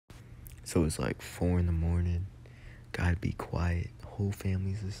So it's like 4 in the morning. Gotta be quiet. The whole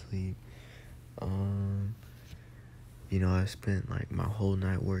family's asleep. I spent like my whole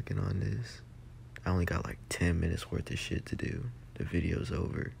night working on this. I only got like 10 minutes worth of shit to do. The video's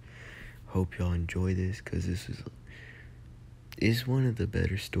over. Hope y'all enjoy this, because it's one of the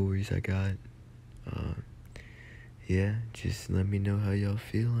better stories I got. Yeah, just let me know how y'all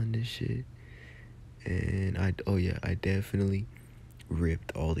feel on this shit. And I definitely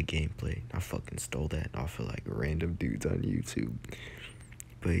ripped all the gameplay. I fucking stole that off of like random dudes on YouTube.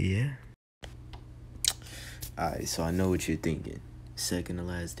 But yeah. Alright, so I know what you're thinking. Second to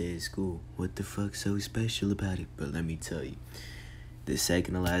last day of school. What the fuck's so special about it? But let me tell you. The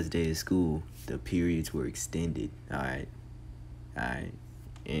second to last day of school, the periods were extended. Alright.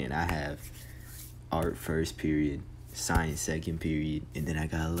 And I have art first period, science second period, and then I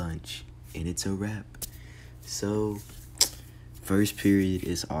got lunch. And it's a wrap. So, first period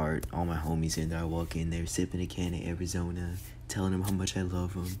is art. All my homies in there. I walk in there sipping a can of Arizona, telling them how much I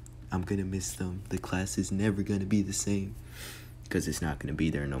love them. I'm gonna miss them. The class is never gonna be the same, because it's not gonna be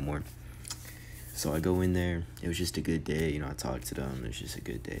there no more. So I go in there. It was just a good day. I talked to them. It was just a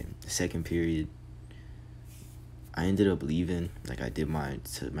good day. The second period, I ended up leaving. Like, I did my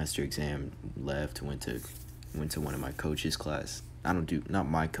semester exam, left, went to one of my coach's class. Not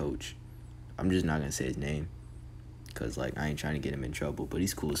my coach. I'm just not gonna say his name, because like I ain't trying to get him in trouble, but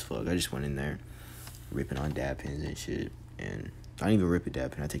he's cool as fuck. I just went in there ripping on dab pens and shit, and I didn't even rip a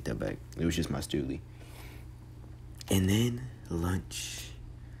dab pen. I take that back. It was just my stoolie. And then lunch,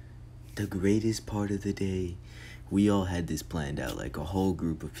 the greatest part of the day. We all had this planned out. Like, a whole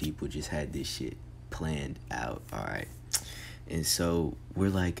group of people just had this shit planned out. All right. And so we're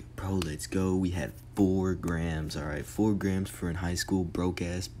like, bro, let's go. We had 4 grams. All right, 4 grams for a high school broke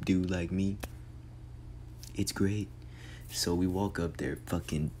ass dude like me. It's great. So we walk up there,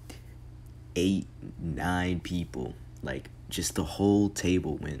 fucking 8, 9 people. Like, just the whole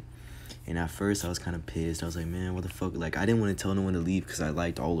table went. And at first I was kind of pissed. I was like, man, what the fuck? Like, I didn't want to tell no one to leave because I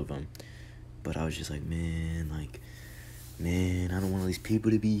liked all of them. But I was just like, man, I don't want all these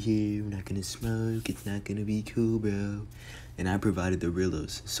people to be here. We're not going to smoke. It's not going to be cool, bro. And I provided the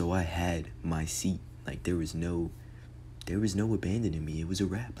Rillos, so I had my seat. Like, there was no abandoning me. It was a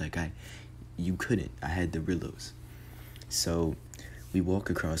wrap. Like, you couldn't. I had the Rillos. So we walk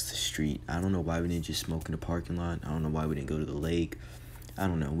across the street. I don't know why we didn't just smoke in the parking lot. I don't know why we didn't go to the lake. I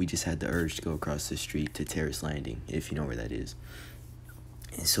don't know. We just had the urge to go across the street to Terrace Landing, if you know where that is.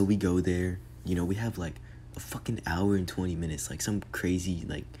 And so we go there. We have like a fucking hour and 20 minutes. Like, some crazy,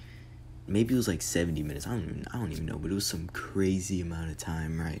 like, maybe it was like 70 minutes. I don't even know, but it was some crazy amount of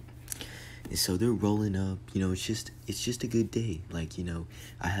time, right? And so they're rolling up. It's just a good day. Like,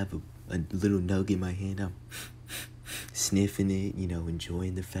 I have a little nug in my hand. I'm sniffing it,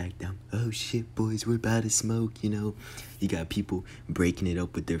 enjoying the fact that oh shit, boys, we're about to smoke. You got people breaking it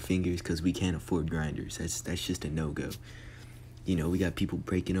up with their fingers because we can't afford grinders. That's just a no-go. We got people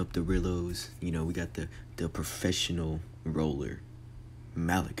breaking up the Rillos. We got the professional roller,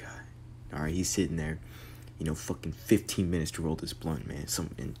 Malachi. All right, he's sitting there, fucking 15 minutes to roll this blunt, man.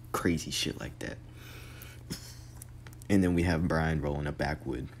 Something crazy shit like that. And then we have Brian rolling a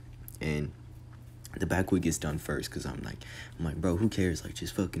backwood, and the backwood gets done first, because I'm like, bro, who cares? Like,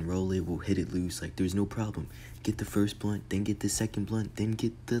 just fucking roll it. We'll hit it loose. Like, there's no problem. Get the first blunt, then get the second blunt, then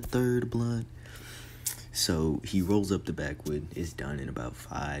get the third blunt. So he rolls up the backwood. It's done in about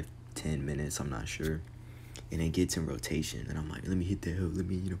 5-10 minutes. I'm not sure. And it gets in rotation. And I'm like, let me hit that hoe.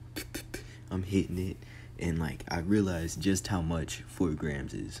 I'm hitting it. And like, I realized just how much 4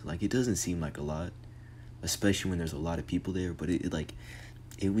 grams is. Like, it doesn't seem like a lot, especially when there's a lot of people there. But it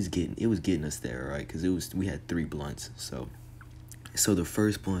was getting us there, right? Because we had 3 blunts. So the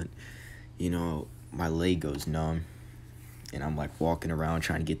first blunt, my leg goes numb, and I'm like walking around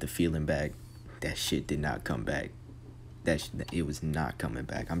trying to get the feeling back. That shit did not come back. It was not coming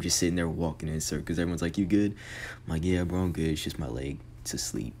back. I'm just sitting there walking in circles. Everyone's like, you good? I'm like, yeah, bro, I'm good. It's just my leg. It's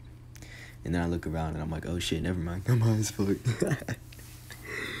asleep. And then I look around and I'm like, oh shit, never mind. I'm high as fuck.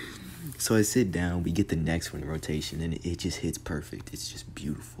 So I sit down. We get the next one in rotation, and it just hits perfect. It's just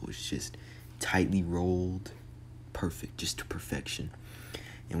beautiful. It's just tightly rolled. Perfect. Just to perfection.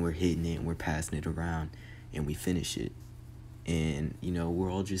 And we're hitting it, and we're passing it around, and we finish it. And,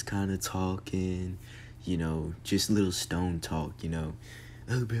 we're all just kind of talking, just little stone talk, oh,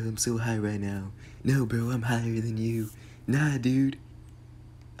 bro, I'm so high right now. No, bro, I'm higher than you. Nah, dude,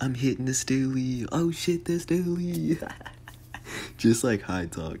 I'm hitting the stoolie. Oh, shit, the stoolie. Just, like, high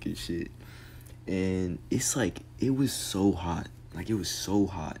talk and shit. And it's, like, it was so hot. Like, it was so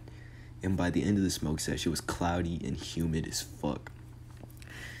hot. And by the end of the smoke session, it was cloudy and humid as fuck.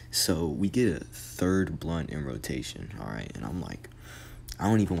 So we get a third blunt in rotation, all right, and I'm like, I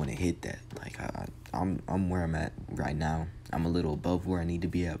don't even want to hit that. Like I'm where I'm at right now. I'm a little above where I need to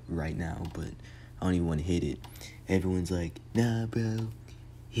be at right now, but I don't even want to hit it. Everyone's like, nah, bro,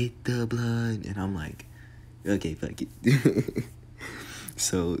 hit the blunt, and I'm like, okay, fuck it.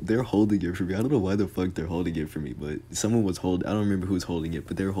 So they're holding it for me. I don't know why the fuck they're holding it for me, but someone was holding. I don't remember who's holding it,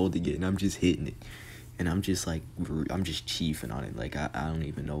 but they're holding it, and I'm just hitting it, and I'm just like, I'm just chiefing on it. Like I don't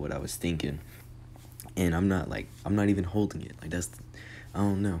even know what I was thinking, and I'm not even holding it. Like that's, I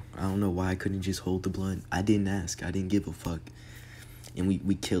don't know why I couldn't just hold the blunt. I didn't ask. I didn't give a fuck, and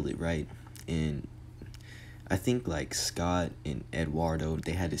we kill it, right? And I think like Scott and Eduardo,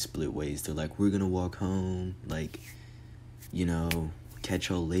 they had to split ways. They're like, we're gonna walk home, like, you know, catch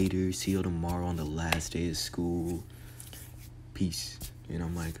y'all later, see y'all tomorrow on the last day of school, peace. And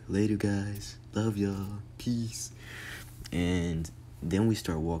I'm like, later guys, love y'all, peace. And then we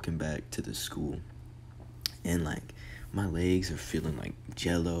start walking back to the school, and like my legs are feeling like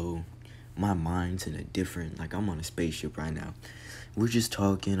jello, my mind's in a different, like I'm on a spaceship right now. We're just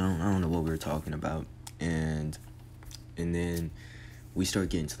talking, I don't know what we were talking about, and then we start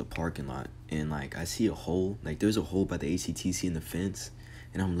getting to the parking lot, and like I see a hole, like there's a hole by the ACTC in the fence,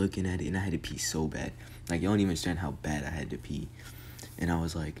 and I'm looking at it, and I had to pee so bad. Like, you don't even understand how bad I had to pee. And I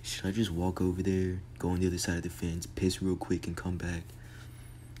was like, should I just walk over there, go on the other side of the fence, piss real quick, and come back?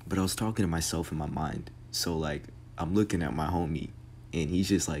 But I was talking to myself in my mind. So, like, I'm looking at my homie, and he's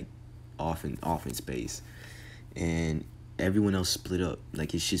just, like, off in space. And everyone else split up.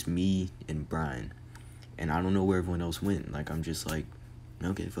 Like, it's just me and Brian. And I don't know where everyone else went. Like, I'm just like,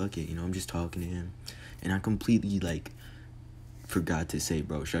 okay, fuck it. You know, I'm just talking to him. And I completely, like, forgot to say,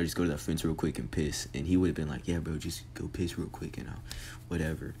 bro, should I just go to that fence real quick and piss? And he would have been like, yeah, bro, just go piss real quick, you know,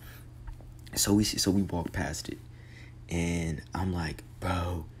 whatever. So we walked past it, and I'm like,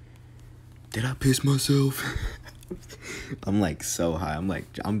 bro, did I piss myself? I'm like so high. I'm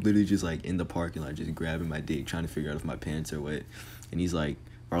literally just like in the parking lot, just grabbing my dick, trying to figure out if my pants are wet. And he's like,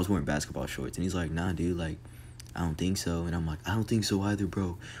 I was wearing basketball shorts, and he's like, nah, dude, like, I don't think so. And I'm like, I don't think so either,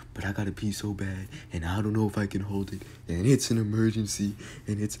 bro, but I gotta pee so bad, and I don't know if I can hold it, and it's an emergency,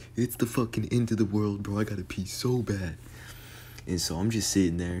 and it's the fucking end of the world, bro. I gotta pee so bad. And so I'm just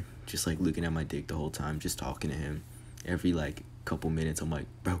sitting there, just like looking at my dick the whole time, just talking to him. Every like couple minutes, I'm like,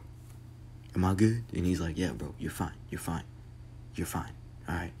 bro, am I good? And he's like, yeah, bro, you're fine, all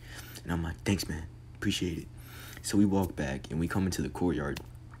right. And I'm like, thanks, man, appreciate it. So we walk back, and we come into the courtyard,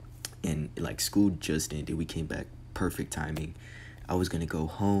 and like school just ended. We came back, perfect timing. I was gonna go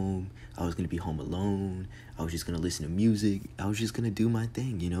home. I was gonna be home alone. I was just gonna listen to music. I was just gonna do my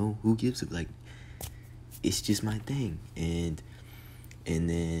thing, you know? Who gives a, like, it's just my thing. And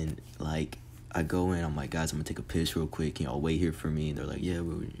then like I go in, I'm like, guys, I'm gonna take a piss real quick, you know, wait here for me. And they're like, yeah,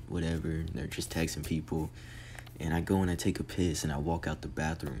 whatever. And they're just texting people. And I go and I take a piss, and I walk out the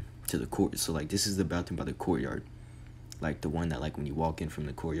bathroom to the court. So like, this is the bathroom by the courtyard. Like the one that, like, when you walk in from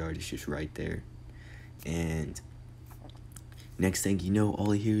the courtyard, it's just right there. And next thing you know,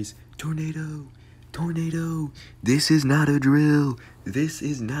 all I hear is, tornado, tornado, this is not a drill, this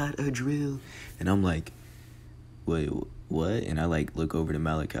is not a drill. And I'm like, wait, what? And I like look over to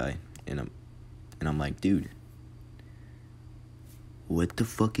Malachi, and I'm like, dude, what the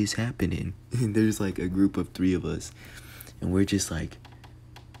fuck is happening? And there's like a group of 3 of us, and we're just like,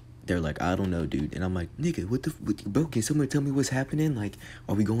 they're like, I don't know, dude. And I'm like, nigga, what bro, can someone tell me what's happening? Like,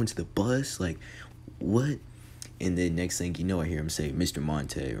 are we going to the bus? Like, what? And then next thing you know, I hear him say, Mr.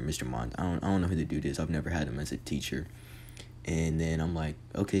 Monte, or Mr. Monte. I don't know who the dude is. I've never had him as a teacher. And then I'm like,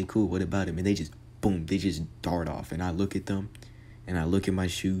 okay, cool, what about him? And they just, boom, they just dart off. And I look at them, and I look at my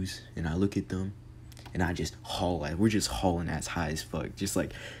shoes, and I look at them, and I just haul at. We're just hauling ass high as fuck. Just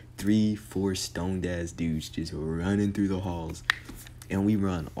like 3-4 stoned ass dudes just running through the halls. And we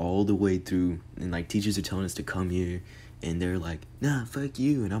run all the way through, and like teachers are telling us to come here, and they're like, nah, fuck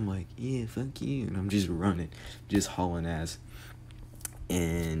you. And I'm like, yeah, fuck you. And I'm just running, just hauling ass.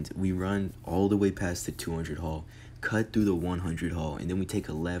 And we run all the way past the 200 hall, cut through the 100 hall, and then we take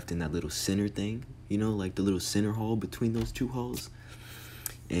a left in that little center thing, you know, like the little center hall between those 2 halls.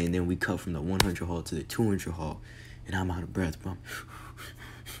 And then we cut from the 100 hall to the 200 hall, and I'm out of breath, bro.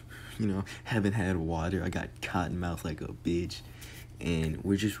 You know, haven't had water. I got cotton mouth like a bitch. And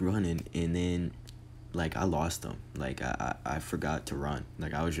we're just running, and then like I lost them. Like I forgot to run.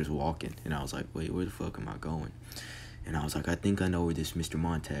 Like I was just walking, and I was like, wait, where the fuck am I going? And I was like, I think I know where this Mr.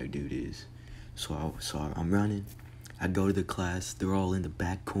 Montag dude is. So I'm running. I go to the class. They're all in the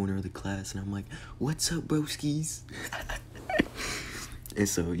back corner of the class, and I'm like, what's up, broskies? And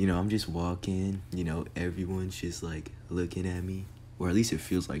so, you know, I'm just walking, you know, everyone's just like looking at me, or at least it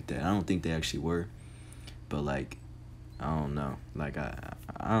feels like that. I don't think they actually were, but like, I don't know. Like I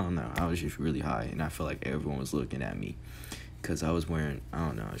don't know. I was just really high, and I felt like everyone was looking at me, cause I was wearing, I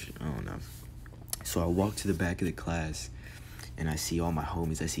don't know. So I walked to the back of the class, and I see all my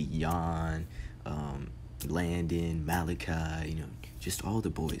homies. I see Jan, Landon, Malachi, just all the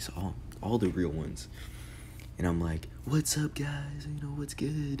boys, all the real ones. And I'm like, what's up, guys? What's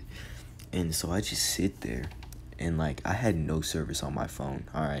good? And so I just sit there, and like, I had no service on my phone,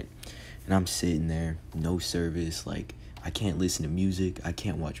 all right? And I'm sitting there, no service, like, I can't listen to music, I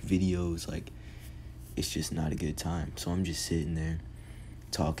can't watch videos, like, it's just not a good time. So I'm just sitting there,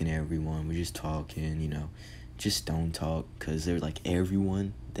 talking to everyone, we're just talking, just don't talk, because they're like,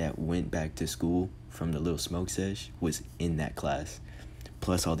 everyone that went back to school from the little smoke sesh was in that class,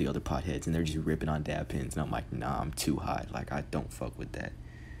 plus all the other potheads, and they're just ripping on dab pens, and I'm like, nah, I'm too high, like, I don't fuck with that.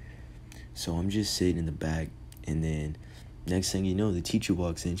 So I'm just sitting in the back, and then next thing you know, the teacher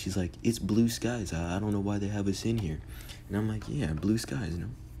walks in, she's like, it's blue skies, I don't know why they have us in here. And I'm like, yeah, blue skies,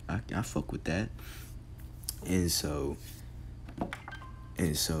 I fuck with that. And so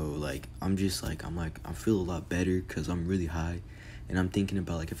like, I'm I feel a lot better, because I'm really high. And I'm thinking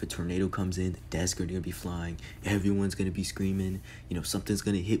about, like, if a tornado comes in, the desks are going to be flying, everyone's going to be screaming, something's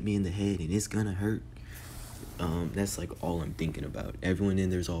going to hit me in the head, and it's going to hurt. That's, like, all I'm thinking about. Everyone in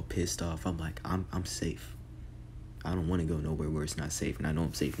there's all pissed off. I'm like, I'm safe. I don't want to go nowhere where it's not safe, and I know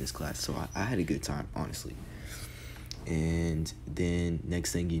I'm safe in this class. So I had a good time, honestly. And then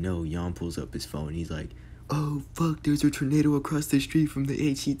next thing you know, Jan pulls up his phone. He's like, oh, fuck, there's a tornado across the street from the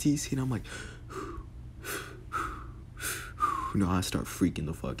HETC. And I'm like, no, I start freaking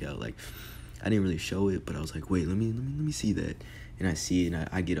the fuck out. Like, I didn't really show it, but I was like, wait, let me see that. And I see it, and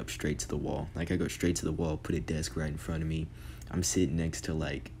I get up straight to the wall. Like, I go straight to the wall, put a desk right in front of me. I'm sitting next to,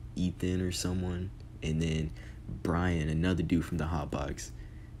 like, Ethan or someone, and then Brian, another dude from the hotbox.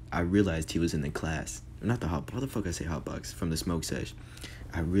 I realized he was in the class. Not the hot, what the fuck I say hotbox? From the smoke sesh.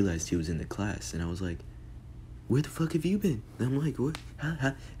 I realized he was in the class, and I was like, where the fuck have you been? And I'm like, what?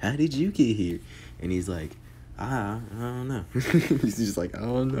 How did you get here? And he's like, I don't know. He's just like, I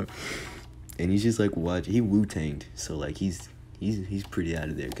don't know. And he's just like, watch. He Wu-Tanged. So, like, he's pretty out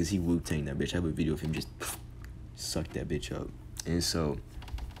of there, because he Wu-Tanged that bitch. I have a video of him just suck that bitch up. And so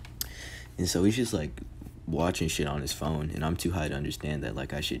he's just, like, watching shit on his phone, and I'm too high to understand that.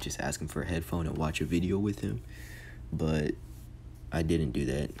 Like, I should just ask him for a headphone and watch a video with him. But I didn't do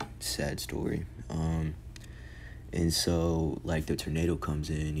that. Sad story. And so, like, the tornado comes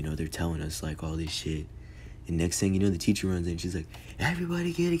in, they're telling us, like, all this shit. And next thing you know, the teacher runs in. She's like,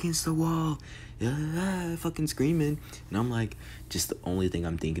 everybody get against the wall. Fucking screaming. And I'm like, just the only thing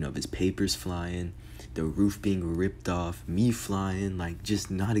I'm thinking of is papers flying, the roof being ripped off, me flying, like, just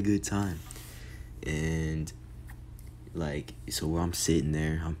not a good time. And, like, so where I'm sitting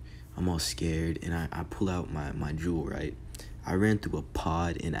there, I'm all scared. And I pull out my jewel, right? I ran through a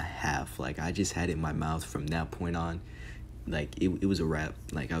pod and a half. Like, I just had it in my mouth from that point on. Like, it was a wrap.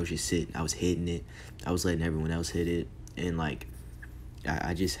 Like, I was just sitting. I was hitting it. I was letting everyone else hit it. And, like,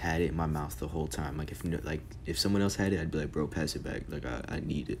 I just had it in my mouth the whole time. Like, if someone else had it, I'd be like, bro, pass it back. Like, I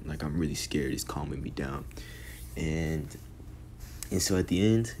need it. Like, I'm really scared. It's calming me down. And so at the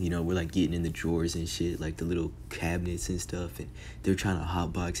end, we're, like, getting in the drawers and shit, like, the little cabinets and stuff, and they're trying to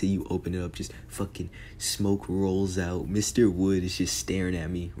hotbox it. You open it up, just fucking smoke rolls out. Mr. Wood is just staring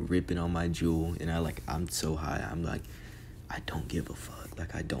at me, ripping on my jewel, and I'm so high. I'm like, I don't give a fuck.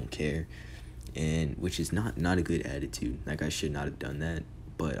 Like, I don't care. And which is not a good attitude. Like, I should not have done that,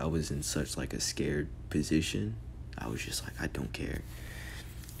 but I was in such, like, a scared position. I was just like, I don't care.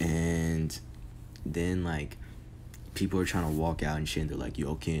 And then, like, people are trying to walk out and shit, and they're like,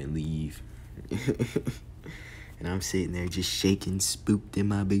 yo, can't leave. And I'm sitting there just shaking, spooked in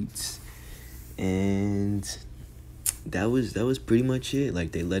my boots. And that was pretty much it.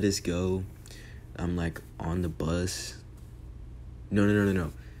 Like, they let us go. I'm, like, on the bus.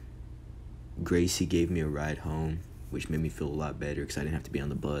 No. Gracie gave me a ride home, which made me feel a lot better, because I didn't have to be on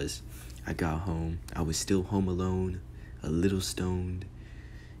the bus. I got home. I was still home alone, a little stoned.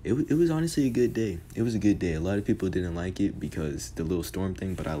 It was honestly a good day. It was a good day. A lot of people didn't like it because the little storm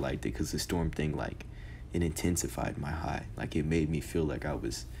thing, but I liked it because the storm thing, like, it intensified my high. Like, it made me feel like I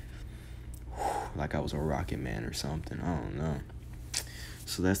was a rocket man or something. I don't know.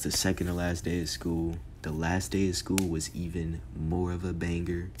 So that's the second to last day of school. The last day of school was even more of a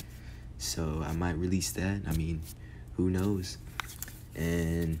banger. So I might release that. I mean, who knows?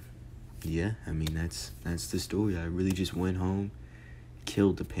 And yeah, I mean, that's the story. I really just went home,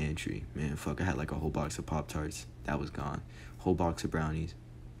 killed the pantry. Man, fuck, I had like a whole box of Pop-Tarts. That was gone. Whole box of brownies.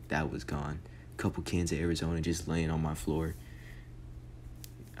 That was gone. Couple cans of Arizona just laying on my floor.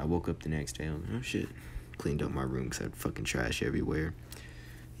 I woke up the next day. I was like, oh shit. Cleaned up my room because I had fucking trash everywhere.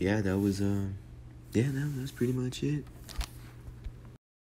 Yeah, that was pretty much it.